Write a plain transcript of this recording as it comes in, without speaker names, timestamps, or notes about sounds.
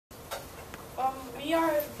We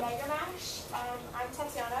are Mega Mash. I'm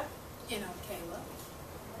Tatiana. And I'm Kayla.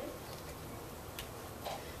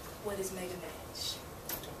 What is Mega Mash?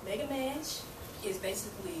 Mega Mash is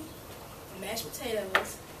basically mashed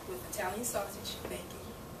potatoes with Italian sausage, bacon,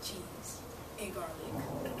 cheese, and garlic.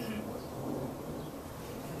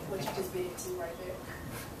 What you just bit into right there.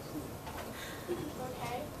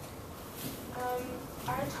 Okay.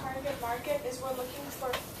 Our target market is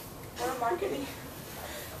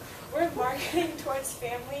we're marketing towards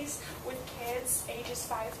families with kids ages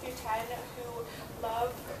 5 through 10 who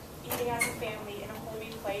love eating as a family in a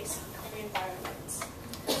homey place, homey environments.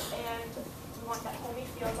 And we want that homey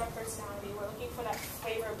feel to our personality. We're looking for that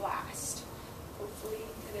flavor blast. Hopefully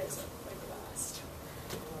it is a flavor blast.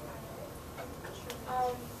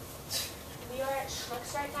 We are at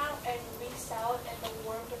Schnucks right now, and we sell in the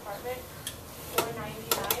warm department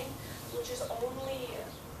 $4.99, which is only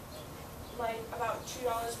like about $2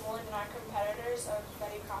 more than our competitors of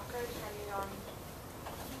Betty Crocker, depending on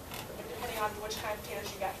which kind of potatoes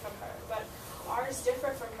you get from her. But ours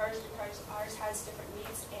differ from hers because ours has different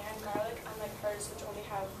meats and garlic, unlike hers, which only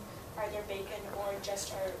have either bacon or just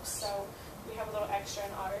herbs. So we have a little extra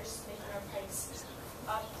in ours, making our price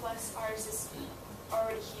up. Plus ours is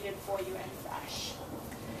already heated for you and fresh.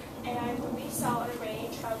 And we sell at a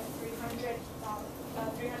range of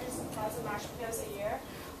 300,000 mashed potatoes a year.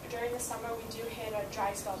 During the summer, we do hit a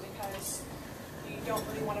dry spell because you don't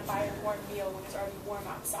really want to buy a warm meal when it's already warm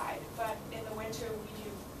outside. But in the winter, we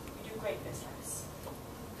do great business.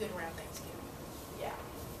 Good around Thanksgiving. Yeah,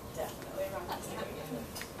 definitely around Thanksgiving.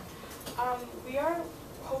 We are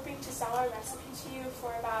hoping to sell our recipe to you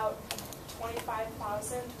for about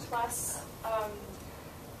 $25,000 plus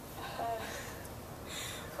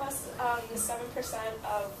the 7%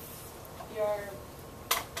 of your.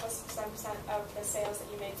 Plus 7% of the sales that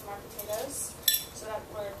you make from our potatoes, so that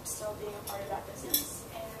we're still being a part of that business.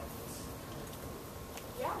 And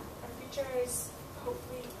yeah, our future is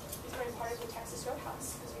hopefully becoming part of the Texas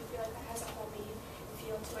Roadhouse because we feel like that has a homey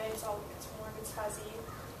feel to it. It's warm, it's fuzzy.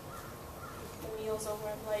 The meal's over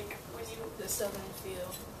like when you The southern feel.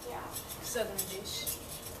 Yeah. Southern dish.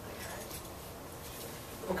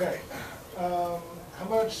 Okay. How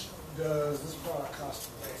much does this product cost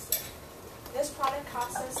to make? This product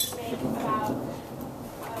costs us to make about,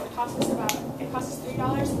 it costs us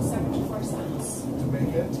 $3.74 To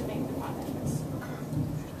make it? to make the product. Okay.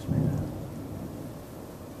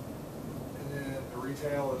 And then the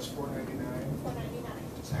retail is $4.99.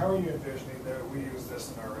 $4.99. So how are you envisioning that we use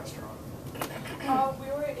this in our restaurant? We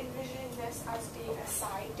were envisioning this as being a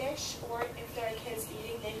side dish, or if there are kids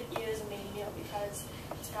eating, they could eat it as a main meal because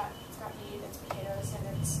it's got meat, it's potatoes, and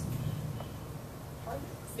it's hard.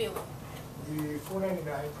 Feeling. The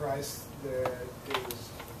 $4.99 price that is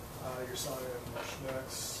you're selling in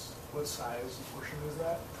Schnucks, what size portion is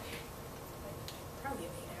that? Probably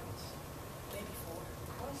an 8 ounce. Maybe 4. I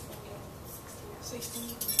was thinking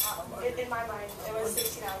 16. In my mind, it was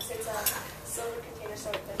 16 ounce. It's a silver container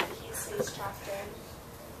so that the heat stays trapped in.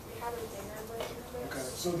 We have a bigger version of this. Okay,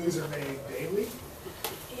 so these are made daily?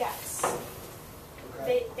 Yes.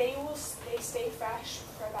 Okay. They stay fresh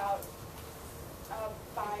for about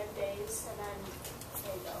 5 days, and then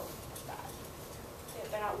they go bad.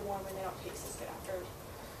 They're not warm and they don't taste as good after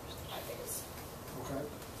 5 days. Okay.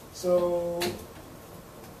 So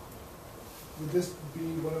would this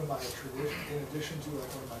be one of my in addition to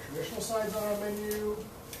like one of my traditional sides on our menu?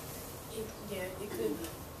 Yeah, it could be.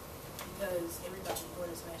 Because everybody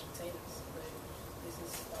orders mashed potatoes, but this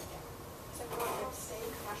is like It's like a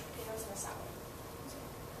steak, mashed potatoes, and a salad.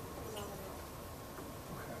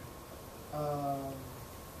 Okay.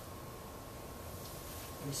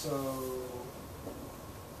 And so,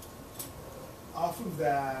 off of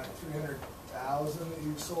that 300,000 that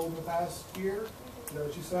you've sold in the past year, is that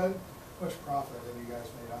what you said? How much profit have you guys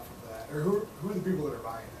made off of that? Or who are the people that are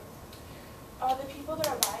buying it? The people that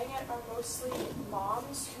are buying it are mostly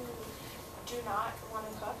moms who do not want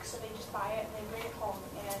to cook, so they just buy it and they bring it home,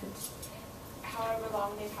 and however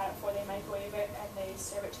long they've had it for, they microwave it and they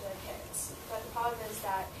serve it to their kids. But the problem is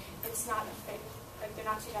that it's not a thing. Like, they're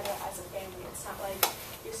not together as a family. It's not like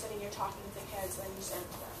you're sitting here talking to the kids and then you serve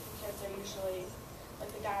to them. The kids are usually,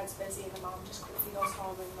 like, the dad's busy and the mom just quickly goes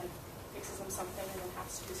home and, like, fixes them something and then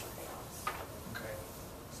has to do something else. Okay.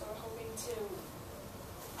 So we're hoping to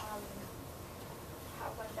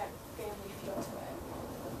have, like, that family feel to it.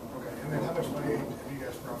 Okay, and then how much money have you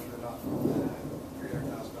guys profited off of that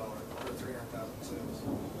 $300,000 or 300,000 sales?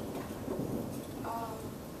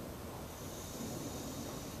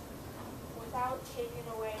 Without taking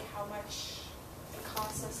away how much it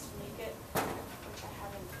costs us to make it, which I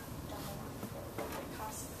haven't done,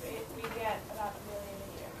 we get about $1 million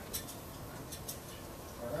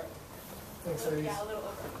Thanks, ladies. Yeah, a little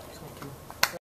over. Thank you.